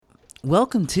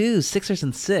Welcome to Sixers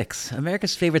and Six,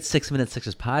 America's favorite 6-minute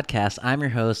Sixers podcast. I'm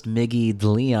your host, Miggy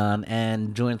DeLeon,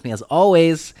 and joining me as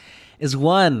always is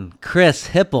one Chris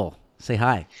Hipple. Say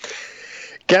hi.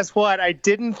 Guess what? I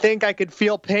didn't think I could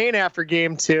feel pain after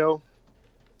game 2,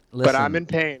 but I'm in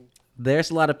pain. There's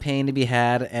a lot of pain to be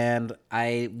had, and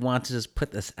I want to just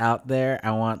put this out there. I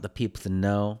want the people to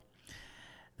know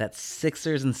that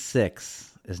Sixers and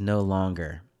Six is no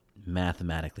longer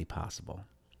mathematically possible.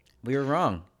 We were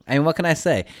wrong. I mean, what can I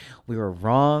say? We were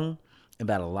wrong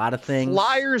about a lot of things.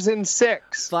 Flyers in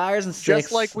 6. Flyers in 6.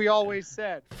 Just like we always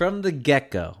said. From the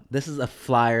get-go, this is a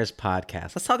Flyers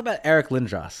podcast. Let's talk about Eric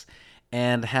Lindros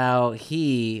and how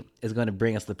he is going to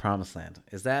bring us to the promised land.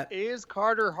 Is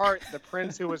Carter Hart the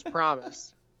prince who was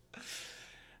promised?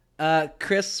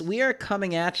 Chris, we are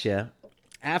coming at you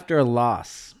after a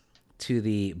loss to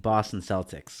the Boston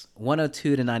Celtics,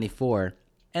 102-94.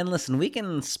 And listen, we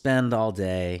can spend all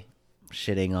day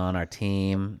shitting on our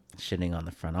team, shitting on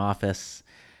the front office,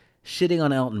 shitting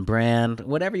on Elton Brand,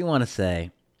 whatever you want to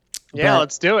say. Yeah,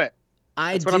 let's do it.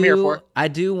 That's what I'm here for. I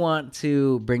do want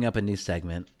to bring up a new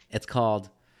segment. It's called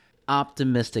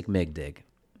Optimistic Migdig.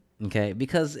 Okay?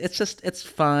 Because it's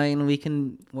fine.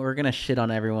 We're going to shit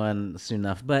on everyone soon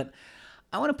enough. But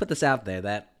I want to put this out there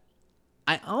that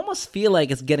I almost feel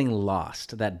like it's getting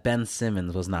lost that Ben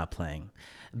Simmons was not playing.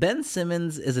 Ben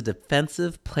Simmons is a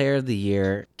Defensive Player of the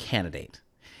Year candidate.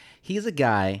 He's a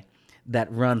guy that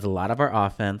runs a lot of our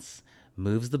offense,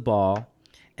 moves the ball,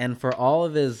 and for all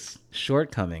of his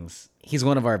shortcomings, he's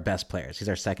one of our best players. He's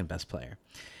our second best player.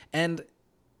 And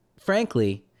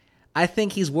frankly, I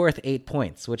think he's worth 8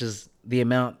 points, which is the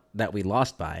amount that we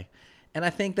lost by. And I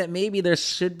think that maybe there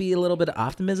should be a little bit of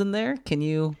optimism there. Can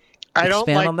you expand on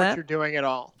that? I don't like what you're doing at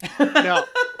all. No,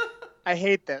 I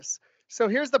hate this. So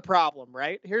here's the problem,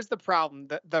 right? Here's the problem.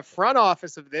 The front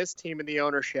office of this team and the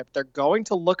ownership, they're going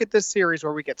to look at this series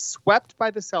where we get swept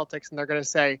by the Celtics, and they're going to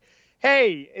say,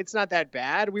 hey, it's not that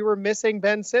bad. We were missing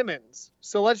Ben Simmons.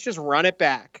 So let's just run it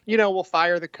back. We'll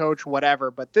fire the coach,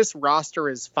 whatever, but this roster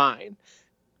is fine.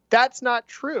 That's not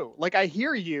true. I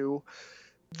hear you.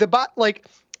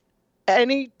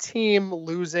 Any team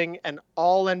losing an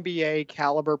all-NBA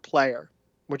caliber player,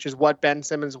 which is what Ben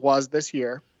Simmons was this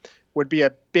year, would be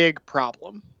a big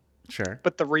problem. Sure.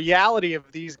 But the reality of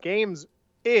these games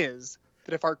is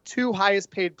that if our two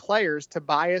highest paid players,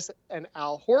 Tobias and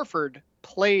Al Horford,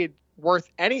 played worth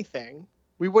anything,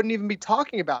 we wouldn't even be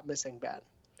talking about missing Ben.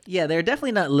 Yeah, they're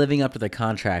definitely not living up to their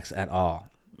contracts at all.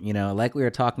 Like we were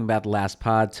talking about the last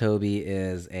pod, Toby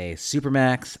is a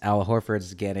supermax. Al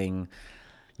Horford's getting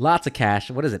lots of cash.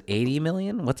 What is it, $80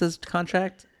 million? What's his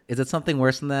contract? Is it something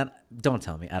worse than that? Don't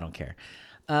tell me. I don't care.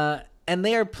 And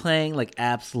they are playing like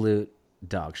absolute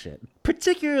dog shit,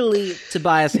 particularly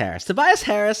Tobias Harris. Tobias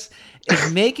Harris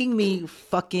is making me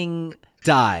fucking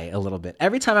die a little bit.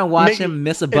 Every time I watch him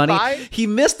miss a bunny, he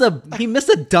missed a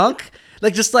dunk. I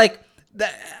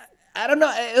don't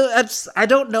know. I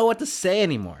don't know what to say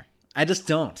anymore. I just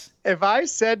don't. If I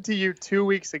said to you 2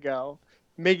 weeks ago,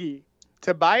 Miggy,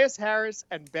 Tobias Harris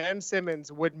and Ben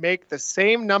Simmons would make the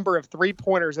same number of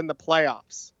 3-pointers in the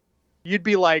playoffs, you'd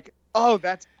be like, oh,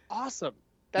 that's awesome.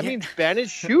 That means Ben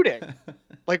is shooting.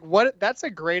 What? That's a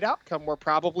great outcome. We're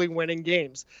probably winning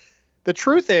games. The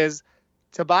truth is,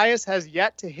 Tobias has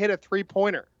yet to hit a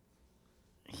 3-pointer.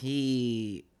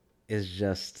 He is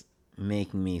just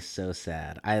making me so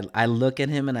sad. I look at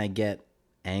him and I get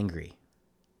angry.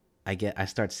 I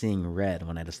start seeing red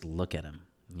when I just look at him,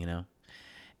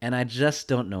 And I just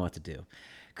don't know what to do.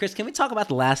 Chris, can we talk about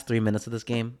the last 3 minutes of this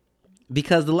game?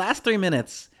 Because the last 3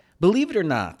 minutes, believe it or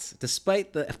not,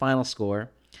 despite the final score,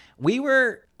 we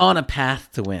were on a path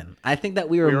to win. I think that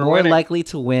we were more winning. likely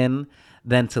to win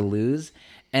than to lose.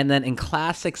 And then in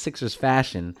classic Sixers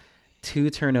fashion,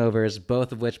 2 turnovers,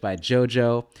 both of which by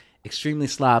JoJo, extremely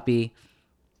sloppy,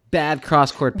 bad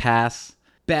cross-court pass,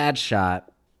 bad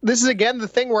shot. This is, again, the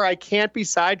thing where I can't be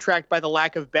sidetracked by the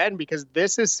lack of Ben, because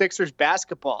this is Sixers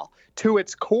basketball to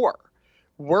its core.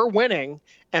 We're winning.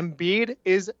 Embiid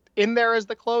is in there as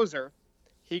the closer.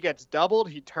 He gets doubled.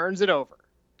 He turns it over.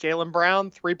 Jaylen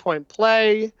Brown, 3-point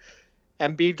play.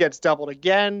 Embiid gets doubled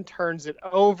again, turns it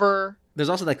over. There's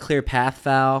also that clear path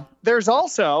foul. There's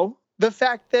also the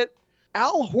fact that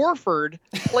Al Horford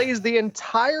plays the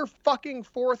entire fucking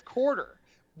fourth quarter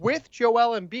with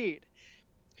Joel Embiid.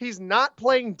 He's not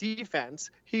playing defense.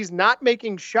 He's not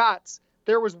making shots.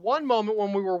 There was one moment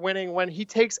when we were winning when he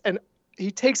takes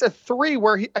a three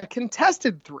a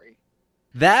contested three.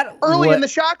 That early in the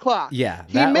shot clock. Yeah,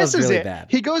 he misses was really it. Bad.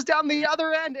 He goes down the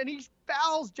other end and he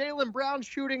fouls Jaylen Brown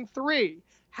shooting 3.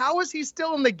 How is he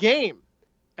still in the game?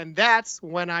 And that's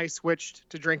when I switched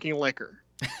to drinking liquor.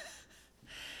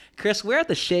 Chris, we're at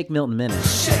the Shake Milton minute.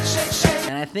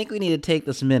 And I think we need to take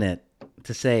this minute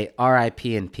to say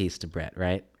R.I.P. and peace to Brett,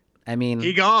 right? I mean,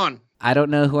 He gone. I don't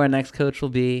know who our next coach will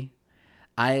be.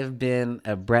 I have been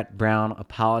a Brett Brown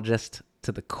apologist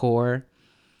to the core.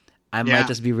 I might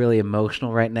just be really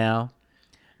emotional right now,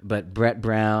 but Brett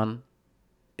Brown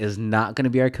is not going to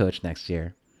be our coach next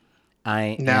year.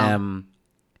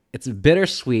 It's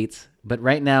bittersweet, but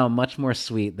right now much more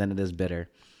sweet than it is bitter.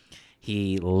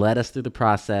 He led us through the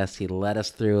process. He led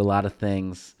us through a lot of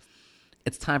things.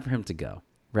 It's time for him to go.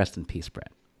 Rest in peace,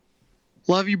 Brett.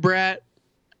 Love you, Brett.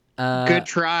 Good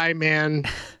try, man.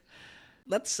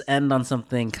 Let's end on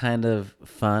something kind of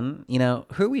fun. You know,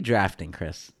 who are we drafting,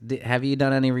 Chris? Have you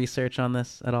done any research on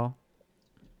this at all?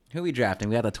 Who are we drafting?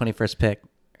 We got the 21st pick.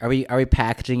 Are we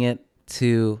packaging it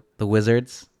to the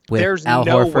Wizards with There's Al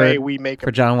no Horford way we make for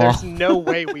John Wall? There's no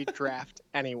way we draft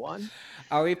anyone.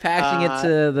 Are we packaging it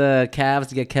to the Cavs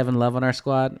to get Kevin Love on our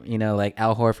squad? You know, like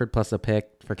Al Horford plus a pick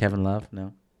for Kevin Love?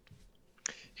 No.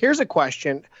 Here's a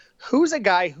question. Who's a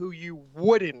guy who you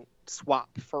wouldn't swap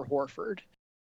for Horford?